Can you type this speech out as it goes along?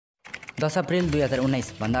10 April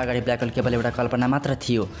 2019 भन्दा अगाडि black hole केवल एउटा कल्पना मात्र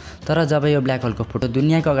थियो। तर जब यो ब्ल्याक होलको फोटो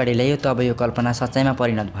दुनियाँको अगाडि ल्यायो तब यो कल्पना सच्चाइमा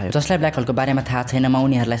परिणत भयो। जसलाई ब्ल्याक होलको बारेमा थाहा छैन, म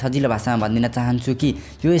उनीहरूलाई सजिलो भाषामा भनिदिन चाहन्छु कि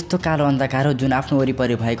यो यस्तो कालो अन्धकार हो जुन आफ्नो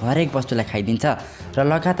वरिपरि भएको हरेक वस्तुलाई खाइदिन्छ र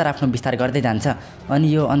लगातार आफ्नो विस्तार गर्दै जान्छ। अनि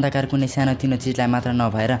यो अन्धकार कुनै सानोतिनो चिजलाई मात्र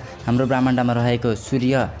नभएर हाम्रो ब्रह्माण्डमा रहेको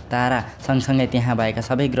सूर्य, तारा सँगसँगै त्यहाँ भएका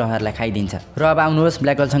सबै ग्रहहरूलाई खाइदिन्छ। र अब आउनुहोस्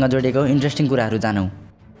ब्ल्याक होलसँग जोडिएको इन्ट्रेस्टिङ कुराहरू जानौँ।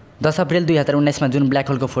 10 अप्रिल 2019 मा जुन ब्ल्याक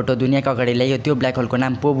होलको फोटो दुनियाँको अगाडि ल्यायो त्यो ब्ल्याक होलको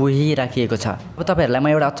नाम पोबुही राखिएको छ। अब तपाईहरुलाई म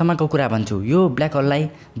एउटा अचम्मको कुरा भन्छु। यो ब्ल्याक होललाई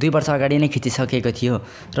 2 वर्ष अगाडि नै खिचिसकेको थियो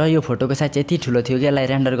र यो फोटोको साइज यति ठुलो थियो कि यसलाई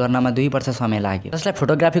रेन्डर गर्नमा 2 वर्ष समय लाग्यो। जसलाई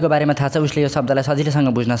फोटोग्राफीको बारेमा थाहा छ उसले यो शब्दलाई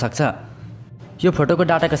सजिलैसँग बुझ्न सक्छ। यो फोटोको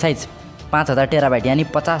डाटाको साइज 5000 टेराबाइट यानी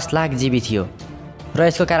 50 लाख जीबी थियो र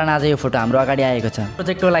यसको कारण आज यो फोटो हाम्रो अगाडि आएको छ।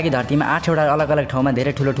 प्रोजेक्टको लागि धरतीमा 8 वटा अलग अलग ठाउँमा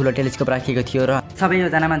धेरै ठुलो टेलिस्कोप राखिएको थियो र सबै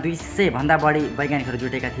योजनामा 200 भन्दा बढी वैज्ञानिकहरू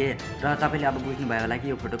जुटेका थिए र तपाईले अब बुझ्नु भयो होला कि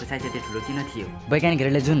यो फोटोको साइज यति ठुलो किन थियो।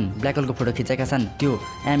 वैज्ञानिकहरूले जुन ब्ल्याक होलको फोटो खिचेका छन् त्यो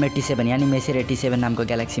M87 यानी मेसेर 87 नामको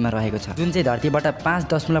ग्यालेक्सीमा रहेको छ, जुन चाहिँ धरतीबाट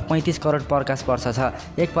 5.35 करोड प्रकाश वर्ष छ।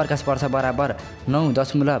 एक प्रकाश वर्ष बराबर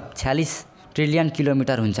 9.46 ट्रिलियन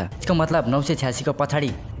किलोमिटर हुन्छ। यसको मतलब 986 को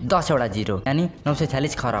पछाडि 10 वटा जिरो यानी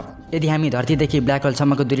 946 खरब। यदि हामी धरतीदेखि ब्ल्याक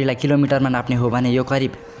होलसम्मको दूरीलाई किलोमिटरमा नाप्ने हो भने यो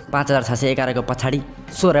करिब 5611 को पछाडि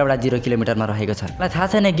 16 वटा जिरो किलोमिटरमा रहेको छ। मलाई थाहा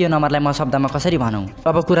छैन कि यो नम्बरलाई म शब्दमा कसरी भनौँ।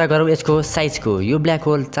 अब कुरा गरौँ यसको साइजको। यो ब्ल्याक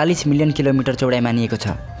होल 40 मिलियन किलोमिटर चौडाइ मानिएको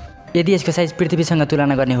छ। यदि यसको साइज पृथ्वीसँग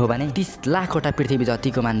तुलना गर्ने हो भने 30 लाखवटा पृथ्वी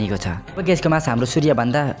जतिको मानिएको छ। अब यसको मास हाम्रो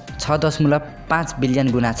सूर्यभन्दा 6.5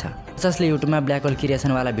 बिलियन गुणा छ। जसले युट्युबमा ब्ल्याक होल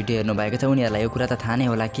क्रिएसनवाला भिडियो हेर्नु भएको छ उनीहरूलाई यो कुरा त थाहा नै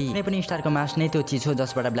होला कि कुनै पनि स्टारको मास नै त्यो चिज हो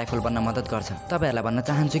जसबाट ब्ल्याक होल बन्न मद्दत गर्छ। तपाईहरुलाई भन्न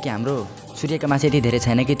चाहन्छु कि हाम्रो सूर्यको मास यति धेरै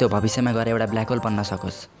छैन कि त्यो भविष्यमा गएर एउटा ब्ल्याक होल बन्न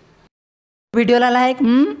सकोस्। भिडियोलाई लाइक,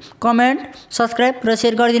 कमेन्ट, सब्स्क्राइब र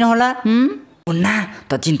शेयर गरिदिनु होला। उन्ना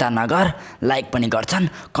त चिन्ता नगर, लाइक पनि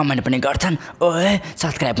गर्छन्, कमेन्ट पनि गर्छन्, ओए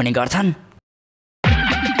सब्स्क्राइब पनि गर्छन्।